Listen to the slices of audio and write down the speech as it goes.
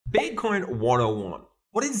Bitcoin 101.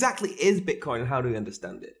 What exactly is Bitcoin and how do we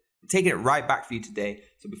understand it? I'm taking it right back for you today.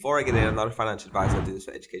 So before I get in, I'm not a financial advisor. I do this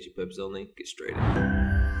for education purposes only. Get straight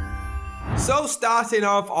in. So starting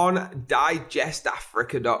off on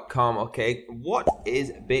digestafrica.com, okay, what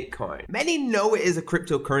is Bitcoin? Many know it is a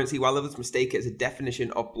cryptocurrency while others mistake it as a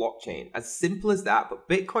definition of blockchain. As simple as that, but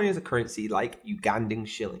Bitcoin is a currency like Ugandan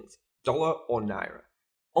shillings, dollar or naira.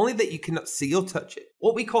 Only that you cannot see or touch it.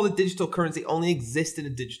 What we call a digital currency only exists in a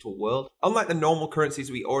digital world. Unlike the normal currencies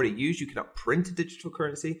we already use, you cannot print a digital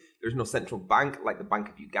currency. There's no central bank like the Bank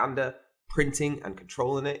of Uganda printing and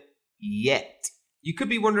controlling it yet. You could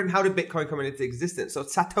be wondering, how did Bitcoin come into existence? So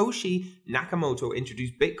Satoshi Nakamoto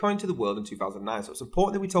introduced Bitcoin to the world in 2009. So it's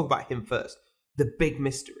important that we talk about him first. The big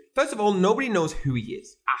mystery. First of all, nobody knows who he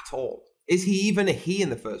is at all. Is he even a he in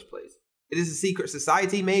the first place? It is a secret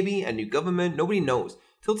society, maybe, a new government, nobody knows.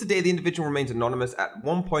 Till today, the individual remains anonymous. At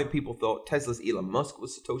one point, people thought Tesla's Elon Musk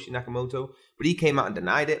was Satoshi Nakamoto, but he came out and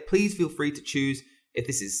denied it. Please feel free to choose if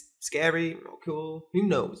this is scary or cool. Who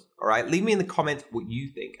knows? All right, leave me in the comments what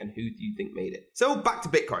you think and who you think made it. So back to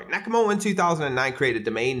Bitcoin. Nakamoto in 2009 created a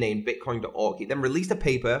domain named bitcoin.org. He then released a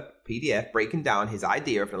paper, PDF, breaking down his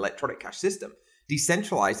idea of an electronic cash system,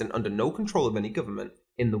 decentralized and under no control of any government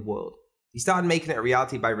in the world. He started making it a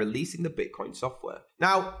reality by releasing the Bitcoin software.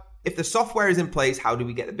 Now, if the software is in place, how do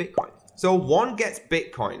we get the Bitcoin? So one gets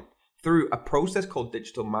Bitcoin through a process called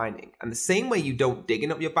digital mining. And the same way you don't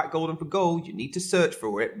digging up your back garden for gold, you need to search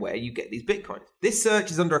for it where you get these Bitcoins. This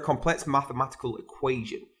search is under a complex mathematical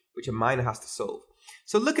equation, which a miner has to solve.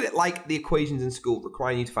 So look at it like the equations in school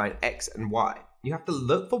requiring you to find X and Y. You have to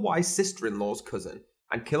look for Y's sister-in-law's cousin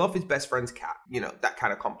and kill off his best friend's cat. You know, that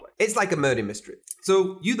kind of complex. It's like a murder mystery.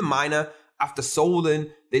 So you, the miner, after solving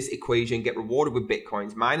this equation, get rewarded with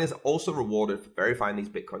Bitcoins. Miners are also rewarded for verifying these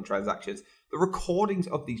Bitcoin transactions. The recordings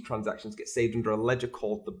of these transactions get saved under a ledger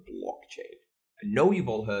called the blockchain. I know you've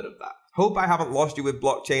all heard of that. Hope I haven't lost you with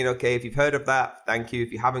blockchain, okay? If you've heard of that, thank you.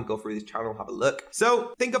 If you haven't, go through this channel, have a look.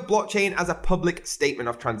 So think of blockchain as a public statement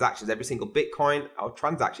of transactions. Every single Bitcoin or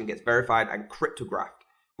transaction gets verified and cryptographed,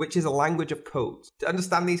 which is a language of codes. To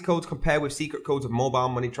understand these codes, compare with secret codes of mobile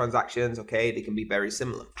money transactions, okay? They can be very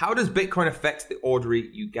similar. How does Bitcoin affect the ordinary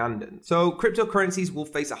Ugandan? So cryptocurrencies will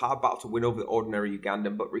face a hard battle to win over the ordinary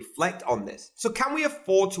Ugandan, but reflect on this. So can we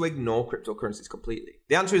afford to ignore cryptocurrencies completely?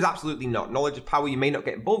 The answer is absolutely not. Knowledge is power. You may not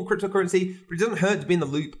get involved with cryptocurrency, but it doesn't hurt to be in the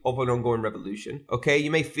loop of an ongoing revolution, okay? You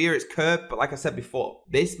may fear its curve, but like I said before,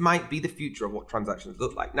 this might be the future of what transactions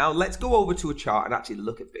look like. Now let's go over to a chart and actually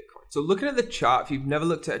look at Bitcoin. So looking at the chart, if you've never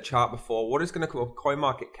looked at a chart before, what is going to come up?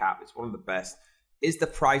 CoinMarketCap, it's one of the best, is the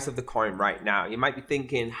price of the coin right now. You might be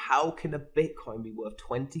thinking, how can a Bitcoin be worth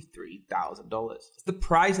 $23,000? It's the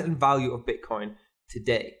price and value of Bitcoin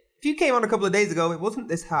today. If you came on a couple of days ago, it wasn't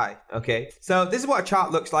this high, okay? So this is what a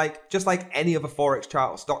chart looks like, just like any other Forex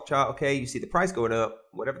chart or stock chart, okay? You see the price going up,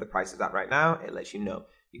 whatever the price is at right now, it lets you know.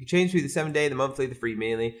 You can change through the 7-day, the monthly, the free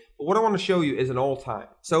daily. But what I want to show you is an all-time.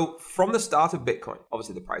 So from the start of Bitcoin,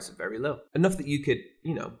 obviously the price is very low. Enough that you could,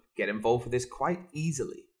 get involved with this quite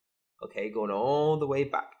easily. Okay, going all the way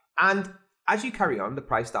back. And as you carry on, the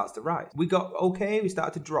price starts to rise. We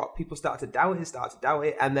started to drop. People started to doubt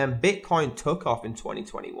it. And then Bitcoin took off in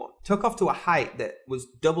 2021. Took off to a height that was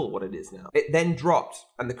double what it is now. It then dropped.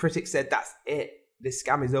 And the critics said, that's it. This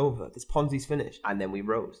scam is over. This Ponzi's finished. And then we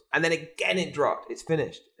rose. And then again it dropped. It's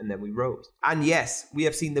finished. And then we rose. And yes, we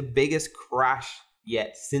have seen the biggest crash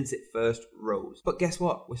yet since it first rose. But guess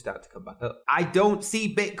what? We're starting to come back up. I don't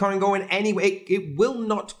see Bitcoin going anywhere. It will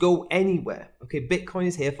not go anywhere. Okay, Bitcoin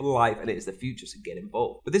is here for life and it is the future, so get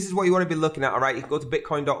involved. But this is what you want to be looking at, all right? You can go to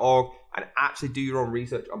bitcoin.org and actually do your own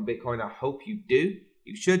research on Bitcoin. I hope you do.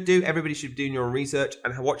 You should do. Everybody should do your own research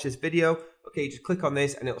and watch this video. Okay, just click on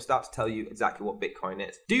this and it'll start to tell you exactly what Bitcoin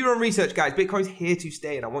is. Do your own research, guys. Bitcoin's here to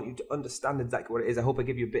stay and I want you to understand exactly what it is. I hope I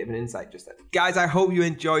give you a bit of an insight just then. Guys, I hope you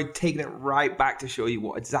enjoyed taking it right back to show you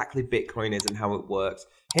what exactly Bitcoin is and how it works.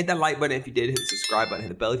 Hit that like button if you did, hit the subscribe button, hit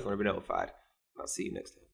the bell if you want to be notified. I'll see you next time.